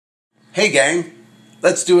Hey gang,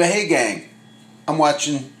 let's do a hey gang. I'm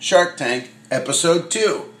watching Shark Tank episode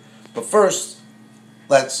 2. But first,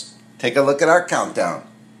 let's take a look at our countdown.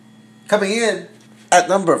 Coming in at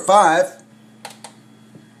number 5.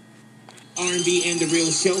 R&B and the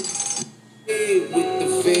real show. Hey, with the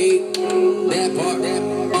fake, that part.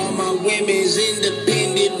 All my women's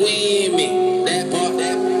independent women. That part.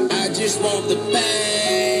 I just want the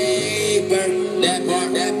paper. That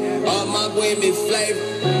part. All my women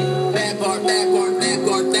flavor. That part.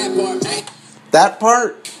 Hey. That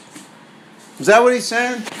part? Is that what he's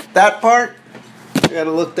saying? That part? I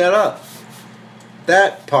gotta look that up.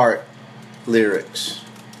 That part lyrics.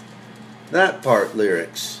 That part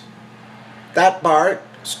lyrics. That part,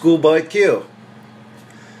 Schoolboy Q.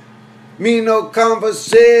 Me no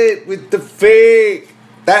conversate with the fake.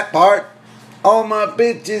 That part, all my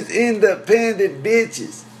bitches independent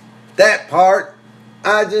bitches. That part,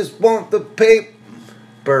 I just want the paper.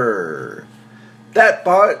 That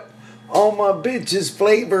part, all my bitches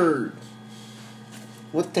flavored.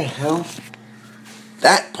 What the hell?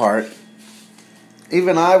 That part,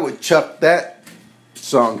 even I would chuck that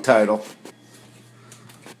song title.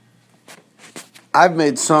 I've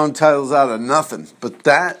made song titles out of nothing, but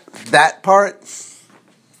that part,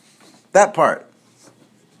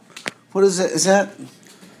 what is it? Is that,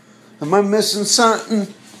 am I missing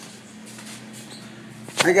something?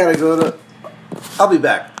 I gotta go to, I'll be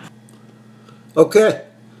back. Okay.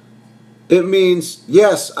 It means,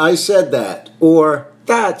 yes, I said that, or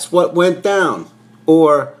that's what went down,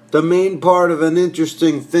 or the main part of an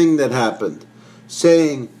interesting thing that happened.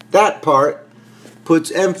 Saying that part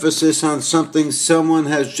puts emphasis on something someone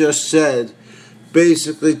has just said,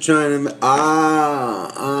 basically trying to,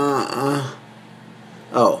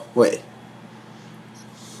 oh, wait.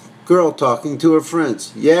 Girl talking to her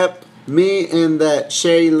friends. Yep, me and that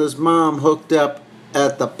Shayla's mom hooked up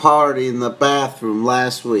at the party in the bathroom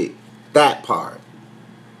last week. That part.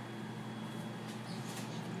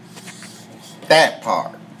 That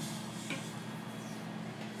part.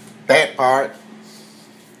 That part.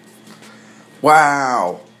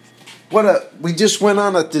 Wow. We just went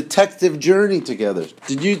on a detective journey together.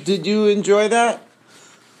 Did you enjoy that?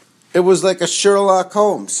 It was like a Sherlock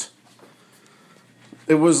Holmes.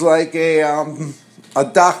 It was like a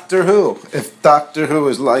Doctor Who, if Doctor Who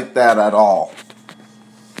is like that at all.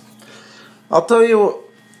 I'll tell you,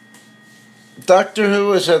 Doctor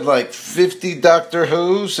Who has had like 50 Doctor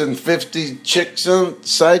Who's and 50 chicks and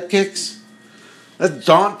sidekicks. That's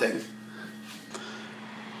daunting.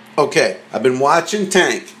 Okay, I've been watching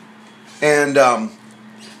Tank, and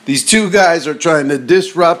these two guys are trying to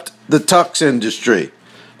disrupt the tux industry.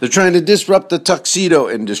 They're trying to disrupt the tuxedo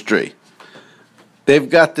industry. They've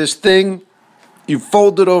got this thing, you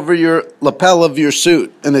fold it over your lapel of your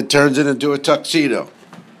suit, and it turns it into a tuxedo.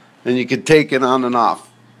 And you can take it on and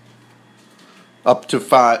off. Up to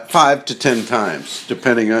 5 to 10 times,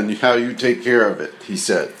 depending on how you take care of it, he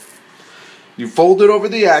said. You fold it over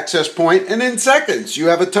the access point, and in seconds, you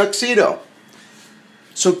have a tuxedo.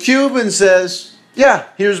 So Cuban says, yeah,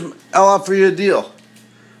 I'll offer you a deal.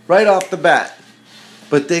 Right off the bat.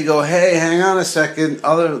 But they go, hey, hang on a second,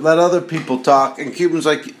 let other people talk. And Cuban's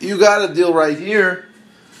like, you got a deal right here.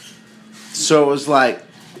 So it was like,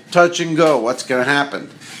 touch and go, what's going to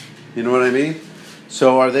happen? You know what I mean?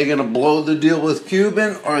 So are they going to blow the deal with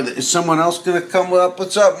Cuban, or is someone else going to come up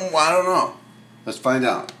with something? Well, I don't know. Let's find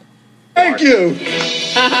out. Thank you.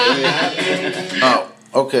 Oh,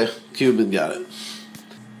 okay. Cuban got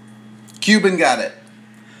it.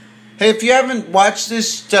 Hey, if you haven't watched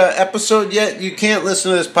this episode yet, you can't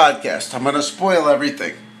listen to this podcast. I'm going to spoil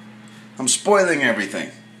everything. I'm spoiling everything.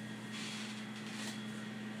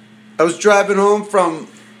 I was driving home from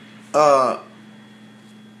the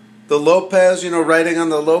Lopez, writing on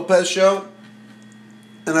the Lopez show.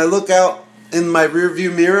 And I look out in my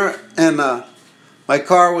rearview mirror, and my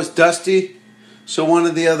car was dusty. So one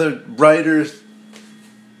of the other writers,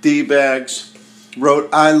 D-bags, wrote,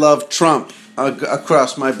 I love Trump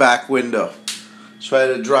across my back window. So I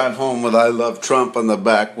had to drive home with I love Trump on the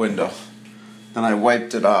back window. And I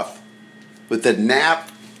wiped it off with a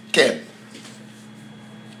napkin.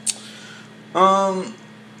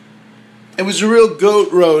 It was a real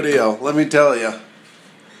goat rodeo, let me tell you. Have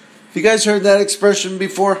you guys heard that expression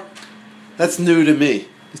before? That's new to me.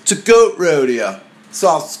 It's a goat rodeo. It's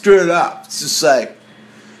all screwed up. It's just like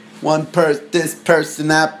this person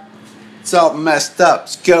up. It's all messed up.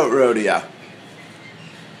 It's goat rodeo.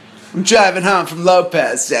 I'm driving home from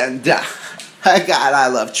Lopez, and I got I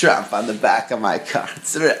love Trump on the back of my car.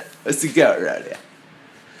 It's a goat rodeo.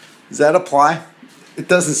 Does that apply? It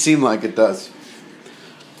doesn't seem like it does.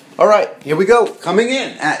 All right, here we go. Coming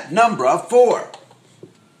in at number 4.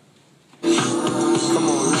 Come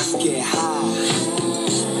on, let's get high.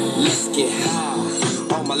 Let's get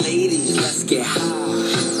high. All my ladies, let's get high.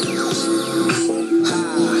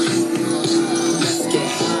 Let's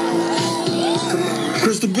get high. Come on,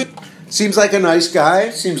 Crystal B. Seems like a nice guy.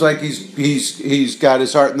 Seems like he's got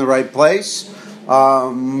his heart in the right place.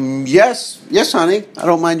 Yes, honey. I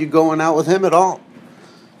don't mind you going out with him at all.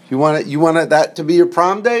 You want that to be your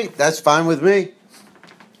prom date? That's fine with me.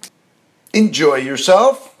 Enjoy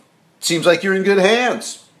yourself. Seems like you're in good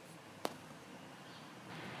hands.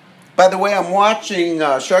 By the way, I'm watching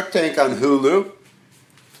Shark Tank on Hulu,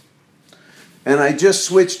 and I just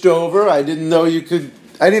switched over. I didn't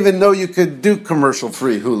even know you could do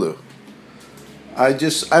commercial-free Hulu.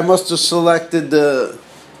 I must have selected the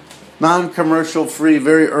non-commercial free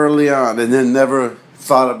very early on and then never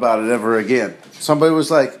thought about it ever again. Somebody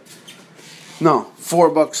was like, no,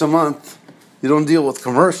 $4 a month, you don't deal with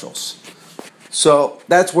commercials. So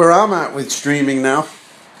that's where I'm at with streaming now.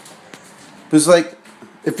 It's like,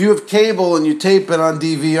 if you have cable and you tape it on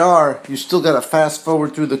DVR, you still got to fast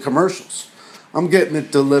forward through the commercials. I'm getting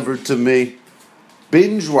it delivered to me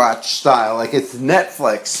binge watch style, like it's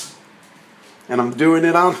Netflix. And I'm doing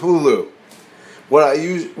it on Hulu.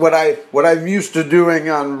 What I'm used to doing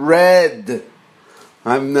on red,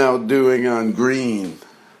 I'm now doing on green.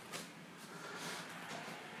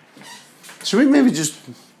 Should we maybe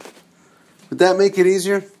would that make it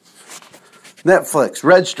easier? Netflix,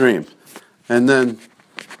 red stream. And then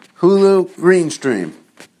Hulu, green stream.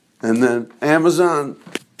 And then Amazon,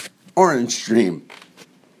 orange stream.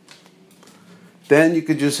 Then you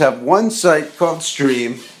could just have one site called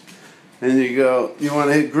Stream. And you go, you want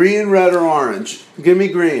to hit green, red, or orange? Give me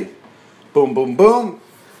green. Boom, boom, boom.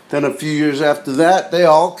 Then a few years after that, they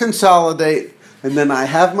all consolidate. And then I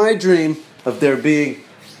have my dream of there being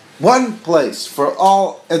one place for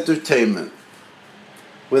all entertainment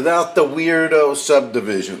without the weirdo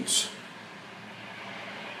subdivisions.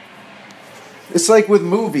 It's like with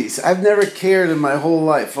movies. I've never cared in my whole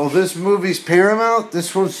life. Oh, this movie's Paramount.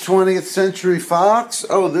 This one's 20th Century Fox.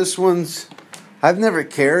 Oh, this one's... I've never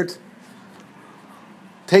cared.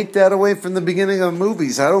 Take that away from the beginning of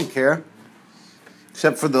movies. I don't care.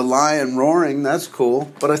 Except for the lion roaring. That's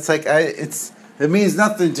cool. But it's like, it means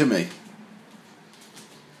nothing to me.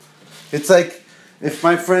 It's like if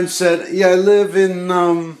my friend said, yeah, I live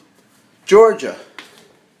in Georgia.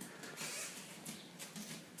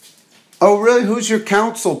 Oh, really? Who's your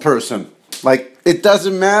council person? Like, it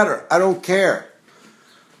doesn't matter. I don't care.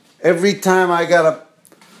 Every time I got an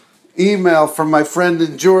email from my friend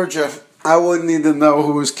in Georgia, I wouldn't even know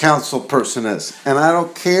who his council person is. And I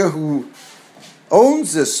don't care who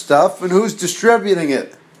owns this stuff and who's distributing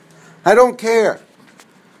it. I don't care.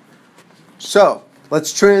 So,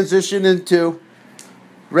 let's transition into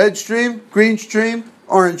red stream, green stream,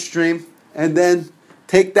 orange stream, and then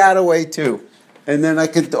take that away too. And then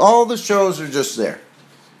all the shows are just there.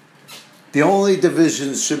 The only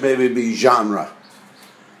divisions should maybe be genre.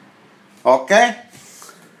 Okay?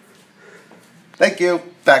 Thank you.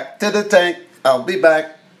 Back to the tank. I'll be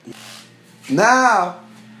back. Now,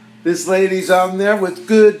 this lady's on there with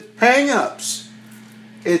good hang-ups.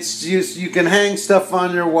 It's just, you can hang stuff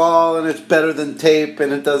on your wall and it's better than tape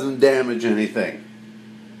and it doesn't damage anything.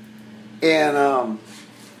 And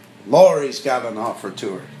Lori's got an offer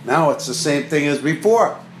to her. Now it's the same thing as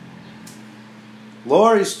before.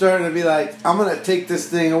 Lori's starting to be like, I'm going to take this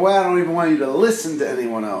thing away. I don't even want you to listen to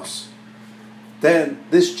anyone else. Then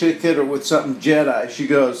this chick hit her with something Jedi. She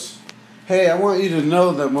goes, hey, I want you to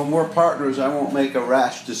know that when we're partners, I won't make a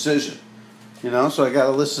rash decision. You know, so I got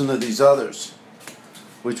to listen to these others.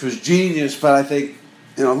 Which was genius, but I think,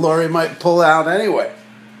 Lori might pull out anyway.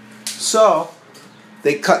 So,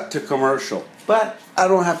 they cut to commercial. But I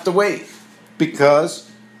don't have to wait because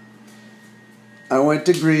I went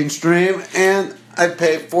to Greenstream and I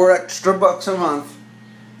pay $4 extra a month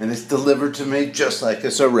and it's delivered to me just like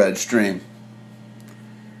it's a red stream.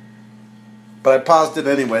 But I paused it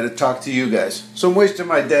anyway to talk to you guys. So I'm wasting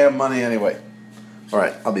my damn money anyway.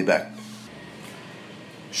 Alright, I'll be back.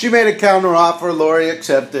 She made a counter offer, Lori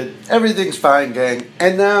accepted. Everything's fine, gang.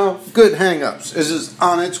 And now, Good Hang-Ups is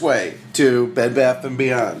on its way to Bed Bath &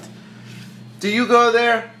 Beyond. Do you go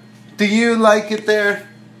there? Do you like it there?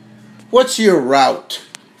 What's your route?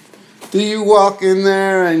 Do you walk in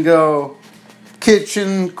there and go,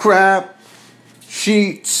 kitchen crap,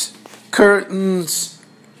 sheets, curtains,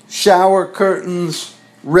 shower curtains,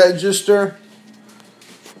 register?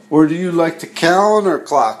 Or do you like to calendar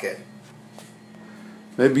clock it?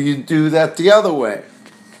 Maybe you do that the other way.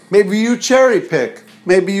 Maybe you cherry pick.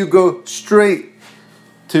 Maybe you go straight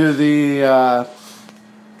to the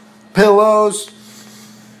pillows.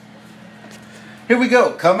 Here we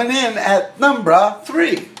go, coming in at number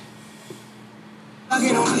 3. I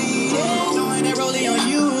get on lead, knowing that rolling on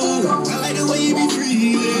you. I like the way you be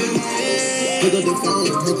free. Pick up the phone,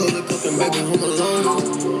 hook up the cup and back at home alone.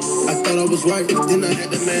 I thought I was right, then I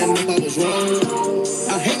had to man if I was wrong.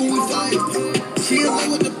 I hate when we fight. She in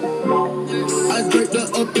love with the. I draped her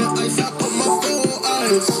up in ice, I put my 4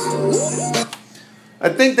 eyes. I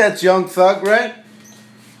think that's Young Thug, right?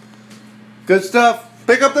 Good stuff.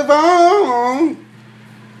 Pick up the phone.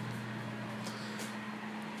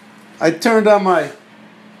 I turned on my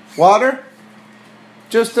water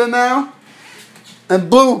just now, and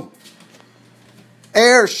boom,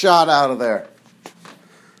 air shot out of there.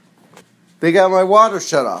 They got my water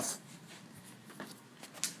shut off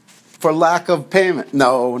for lack of payment.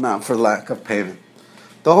 No, not for lack of payment.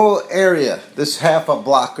 The whole area, this half a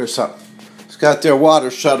block or something, it's got their water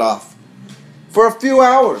shut off for a few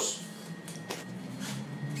hours.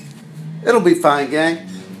 It'll be fine, gang.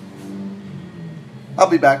 I'll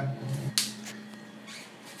be back.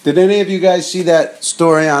 Did any of you guys see that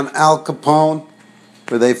story on Al Capone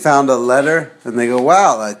where they found a letter and they go,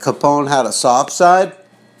 wow, like Capone had a soft side?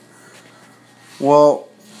 Well,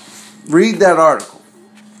 read that article.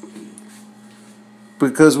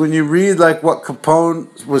 Because when you read like what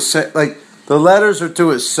Capone was saying, like the letters are to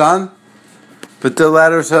his son, but the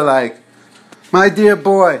letters are like, my dear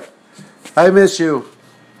boy, I miss you.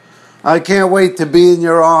 I can't wait to be in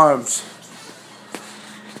your arms.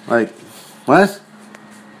 Like, what?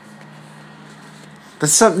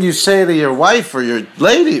 That's something you say to your wife or your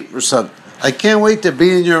lady or something. I can't wait to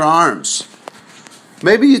be in your arms.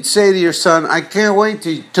 Maybe you'd say to your son, I can't wait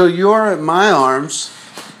till you're in my arms.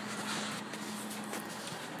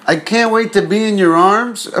 I can't wait to be in your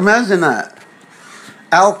arms. Imagine that.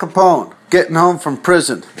 Al Capone getting home from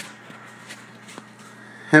prison.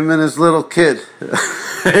 Him and his little kid.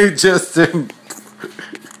 Hey, Justin.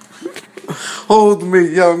 Hold me,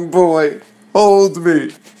 young boy. Hold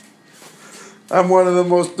me. I'm one of the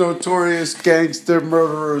most notorious gangster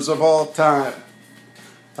murderers of all time.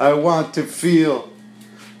 I want to feel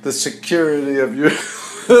the security of your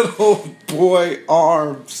little boy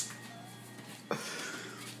arms.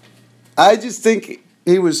 I just think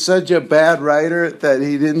he was such a bad writer that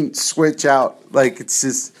he didn't switch out. Like, it's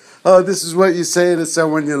just, oh, this is what you say to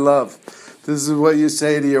someone you love. This is what you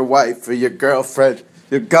say to your wife or your girlfriend,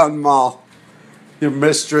 your gun moll, your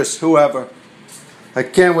mistress, whoever. I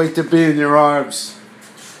can't wait to be in your arms.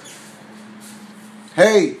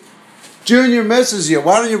 Hey, Junior misses you.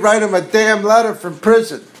 Why don't you write him a damn letter from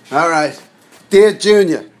prison? All right. Dear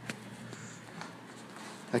Junior,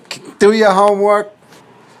 do your homework.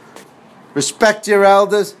 Respect your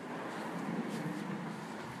elders.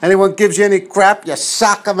 Anyone gives you any crap, you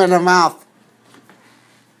sock them in the mouth.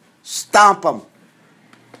 Stomp them.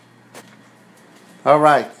 All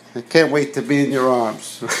right. I can't wait to be in your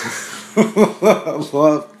arms. I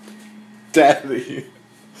love Daddy.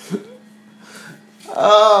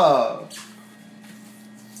 Oh.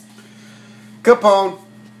 Capone.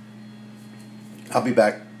 I'll be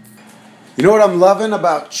back. You know what I'm loving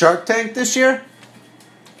about Shark Tank this year?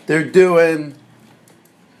 They're doing,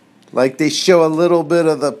 like they show a little bit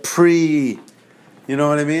of the you know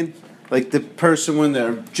what I mean? Like the person when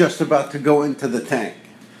they're just about to go into the tank.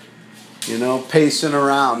 You know, pacing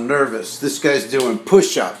around, nervous. This guy's doing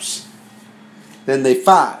push-ups. Then they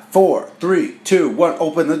 5, 4, 3, 2, 1,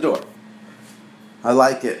 open the door. I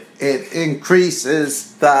like it. It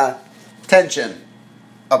increases the tension.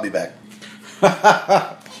 I'll be back.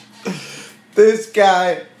 This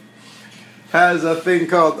guy has a thing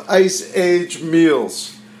called Ice Age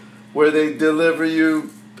Meals, where they deliver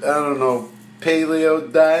you, I don't know,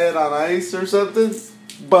 paleo diet on ice or something.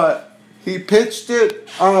 But he pitched it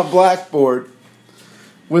on a blackboard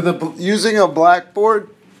using a blackboard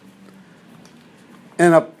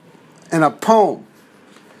and a poem.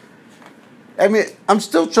 I mean, I'm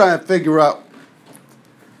still trying to figure out.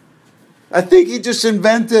 I think he just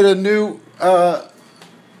invented a new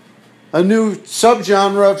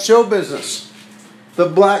subgenre of show business, the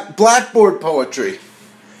blackboard poetry.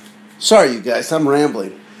 Sorry, you guys, I'm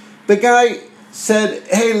rambling. The guy said,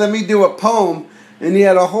 "Hey, let me do a poem," and he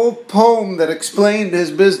had a whole poem that explained his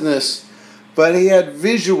business, but he had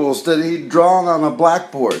visuals that he'd drawn on a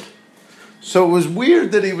blackboard. So it was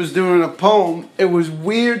weird that he was doing a poem. It was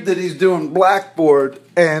weird that he's doing blackboard,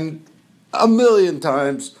 and a million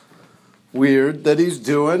times weird that he's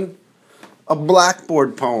doing a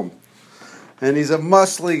blackboard poem. And he's a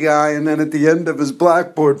muscly guy, and then at the end of his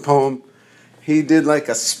blackboard poem, he did like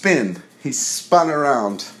a spin. He spun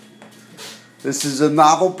around. This is a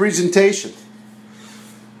novel presentation.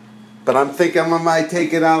 But I'm thinking I might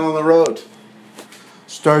take it out on the road.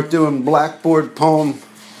 Start doing blackboard poem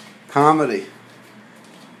comedy.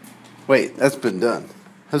 Wait, that's been done.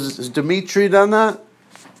 Has Dimitri done that?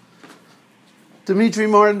 Dimitri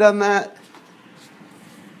Martin done that?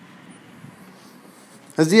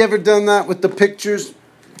 Has he ever done that with the pictures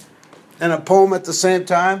and a poem at the same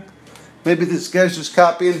time? Maybe this guy's just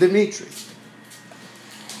copying Dimitri.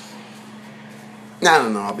 I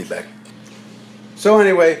don't know, I'll be back. So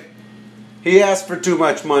anyway, he asked for too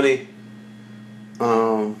much money,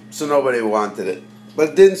 so nobody wanted it. But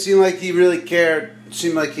it didn't seem like he really cared. It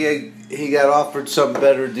seemed like he got offered some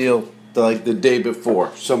better deal like the day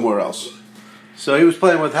before, somewhere else. So he was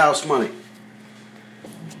playing with house money.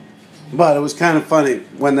 But it was kind of funny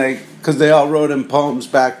when because they all wrote him poems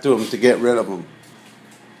back to him to get rid of him.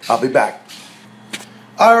 I'll be back.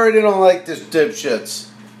 I already don't like this dipshits.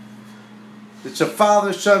 It's a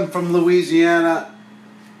father-son from Louisiana.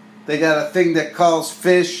 They got a thing that calls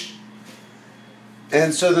fish.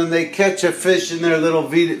 And so then they catch a fish in their little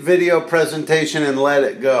video presentation and let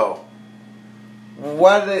it go.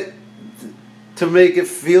 To make it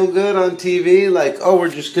feel good on TV? Like, oh, we're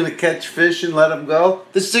just going to catch fish and let them go?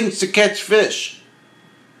 This thing's to catch fish.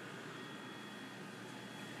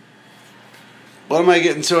 What am I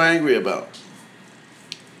getting so angry about?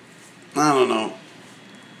 I don't know.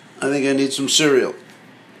 I think I need some cereal.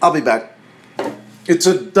 I'll be back. It's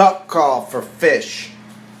a duck call for fish.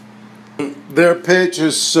 Their pitch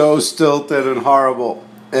is so stilted and horrible.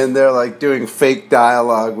 And they're like doing fake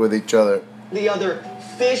dialogue with each other. The other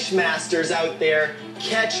fish masters out there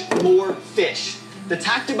catch more fish. The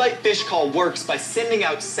Tactobite fish call works by sending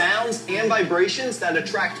out sounds and vibrations that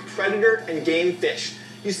attract predator and game fish.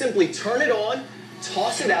 You simply turn it on,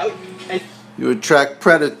 toss it out, and you attract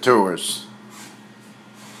predators.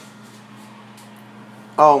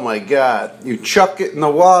 Oh my God. You chuck it in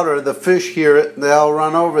the water, the fish hear it, and they all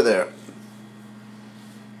run over there.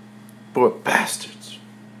 Poor bastards.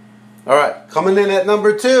 All right, coming in at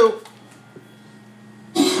number 2.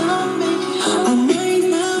 I might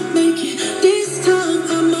not make it. This time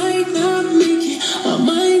I might not make it. I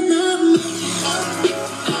might not make it.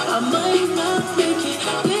 I might not make it.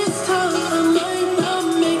 This time I might not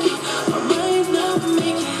make it. I might not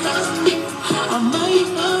make it. I might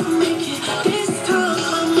not make it. This time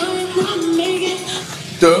I might not make it.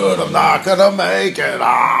 Dude, I'm not gonna make it.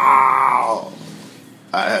 Oh,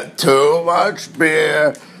 I had too much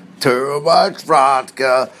beer, too much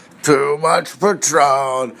vodka, too much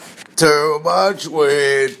Patron, too much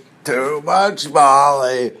weed, too much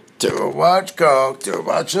Molly, too much Coke, too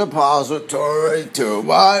much suppository, too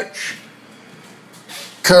much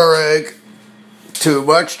Keurig, too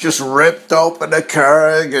much just ripped open a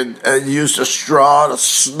Keurig and used a straw to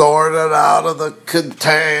snort it out of the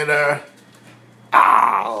container.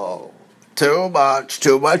 Ow! Too much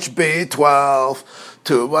B12.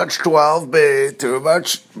 Too much 12B, too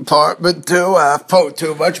much apartment 2F,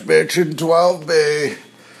 too much bitch in 12B,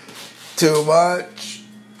 too much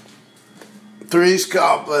Three's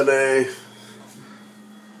Company.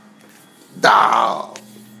 Dow.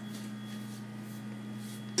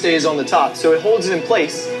 stays on the top, so it holds it in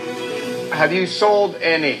place. Have you sold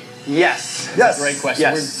any? Yes. Yes. Great question.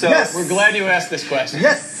 Yes. We're glad you asked this question.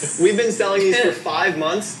 Yes. We've been selling these for 5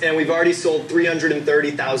 months, and we've already sold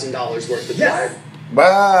 $330,000 worth of Yes. them.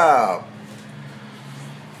 Wow.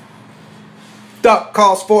 Duck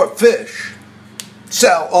calls for fish.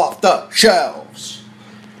 Sell off the shelves.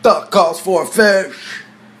 Duck calls for fish.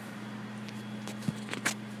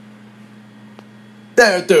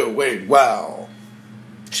 They're doing well.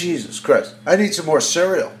 Jesus Christ. I need some more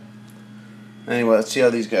cereal. Anyway, let's see how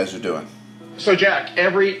these guys are doing. So, Jack,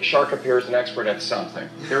 every shark up here is an expert at something.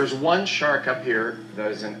 There's one shark up here that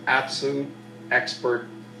is an absolute expert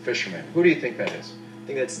fisherman. Who do you think that is? I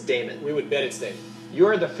think that's Damon. We would bet it's Dave.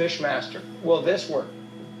 You're the fish master. Will this work?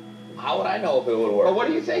 How would I know if it would work? Well, what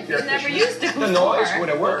do you think? You're a never fisherman. used it The noise, before. would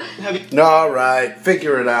it work? Have you All right,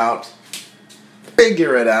 figure it out.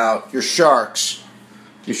 Figure it out. You're sharks.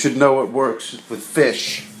 You should know what works with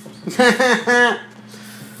fish.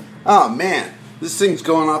 Oh, man. This thing's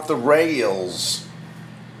going off the rails.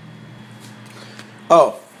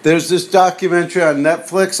 Oh, there's this documentary on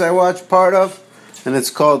Netflix I watched part of, and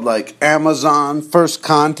it's called, like, Amazon First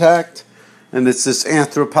Contact. And it's this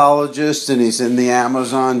anthropologist, and he's in the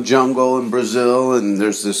Amazon jungle in Brazil, and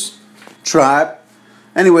there's this tribe.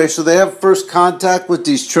 Anyway, so they have first contact with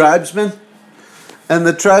these tribesmen, and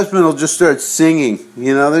the tribesmen will just start singing.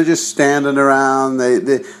 You know, they're just standing around.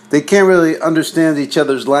 They can't really understand each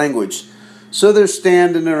other's language. So they're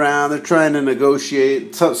standing around, they're trying to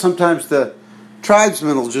negotiate. So sometimes the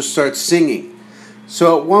tribesmen will just start singing.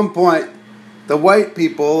 So at one point, the white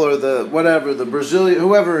people or the whatever, the Brazilian,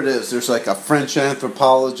 whoever it is, there's like a French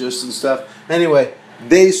anthropologist and stuff. Anyway,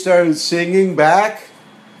 they started singing back,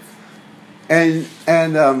 and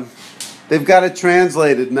they've got it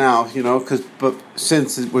translated now, but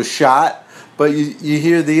since it was shot. But you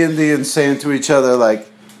hear the Indians saying to each other, like,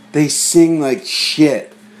 they sing like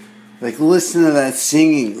shit. Like, listen to that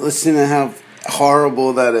singing. Listen to how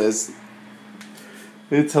horrible that is.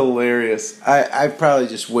 It's hilarious. I probably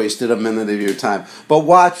just wasted a minute of your time. But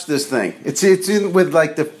watch this thing. It's in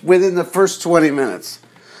within the first 20 minutes.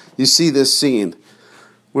 You see this scene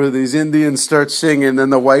where these Indians start singing, then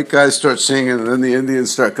the white guys start singing, and then the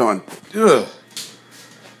Indians start going, ugh,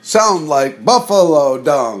 sound like buffalo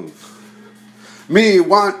dung. Me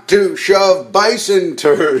want to shove bison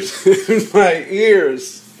turds in my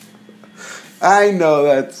ears. I know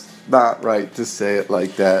that's not right to say it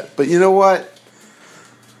like that. But you know what?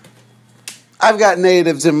 I've got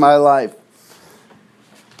natives in my life.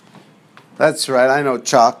 That's right, I know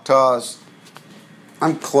Choctaws.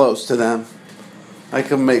 I'm close to them. I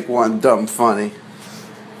can make one dumb funny.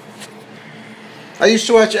 I used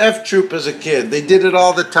to watch F Troop as a kid. They did it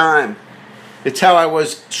all the time. It's how I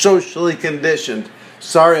was socially conditioned.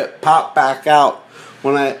 Sorry it popped back out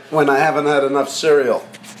when I haven't had enough cereal.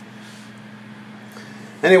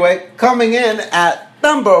 Anyway, coming in at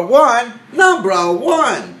number one.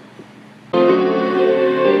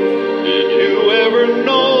 Did you ever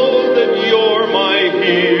know that you're my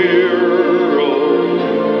hero?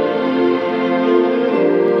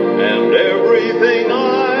 And everything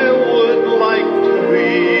I would like to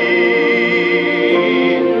be.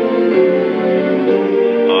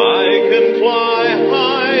 I can fly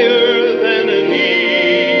higher than an eagle.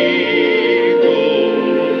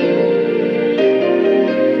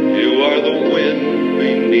 You are the wind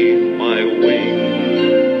beneath my wings.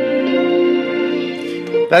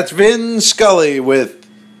 That's Vin Scully with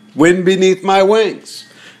Wind Beneath My Wings.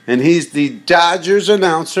 And he's the Dodgers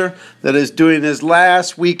announcer that is doing his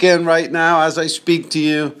last weekend right now as I speak to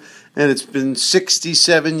you. And it's been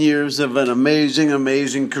 67 years of an amazing,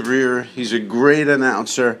 amazing career. He's a great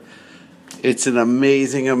announcer. It's an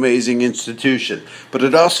amazing, amazing institution. But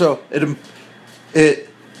it also, it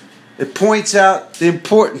points out the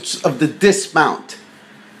importance of the dismount.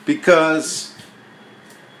 Because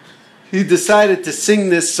he decided to sing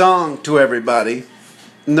this song to everybody.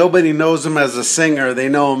 Nobody knows him as a singer. They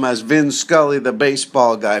know him as Vin Scully, the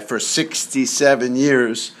baseball guy, for 67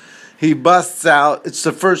 years. He busts out. It's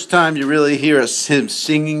the first time you really hear him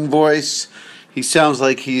singing voice. He sounds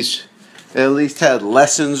like he's at least had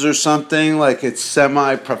lessons or something, like it's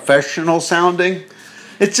semi-professional sounding.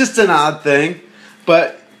 It's just an odd thing.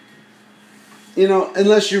 But,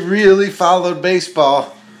 unless you really followed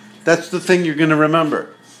baseball, that's the thing you're going to remember.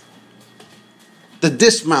 The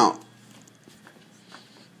dismount.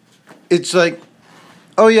 It's like,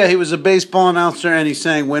 oh yeah, he was a baseball announcer and he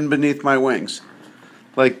sang Wind Beneath My Wings.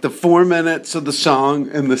 Like the 4 minutes of the song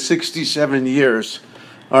and the 67 years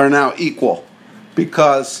are now equal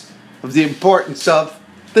because of the importance of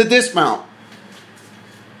the dismount.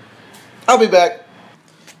 I'll be back.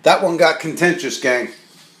 That one got contentious, gang.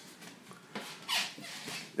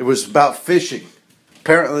 It was about fishing.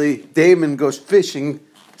 Apparently, Damon goes fishing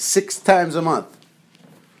 6 times a month.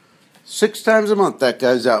 6 times a month that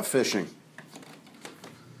guy's out fishing.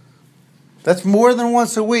 That's more than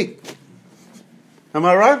once a week. Am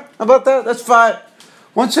I right? How about that? That's 5.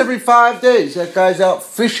 Once every 5 days, that guy's out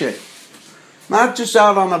fishing. Not just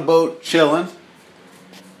out on a boat chilling.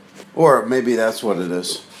 Or maybe that's what it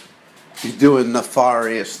is. He's doing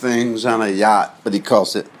nefarious things on a yacht, but he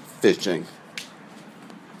calls it fishing.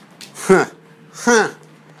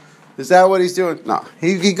 Is that what he's doing? No,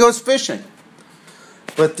 he goes fishing.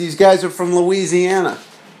 But these guys are from Louisiana.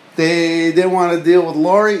 They didn't want to deal with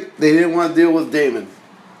Lori. They didn't want to deal with Damon.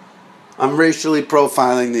 I'm racially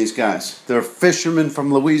profiling these guys. They're fishermen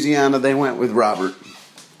from Louisiana. They went with Robert,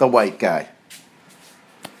 the white guy.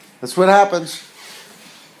 That's what happens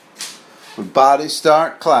when bodies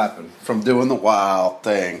start clapping from doing the wild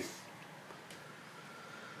thing.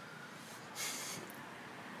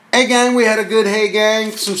 Hey gang, we had a good hey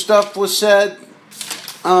gang. Some stuff was said.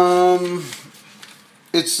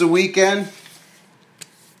 It's the weekend.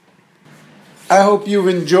 I hope you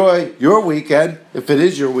enjoy your weekend, if it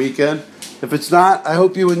is your weekend. If it's not, I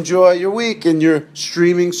hope you enjoy your week in your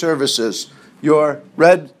streaming services. Your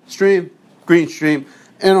red stream, green stream,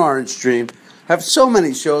 and orange stream have so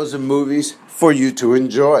many shows and movies for you to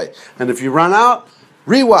enjoy. And if you run out,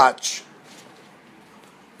 rewatch,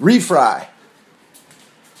 refry,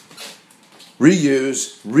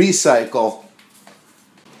 reuse, recycle,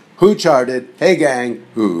 Who charted? Hey gang,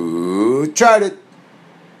 who charted?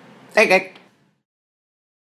 Hey, gang.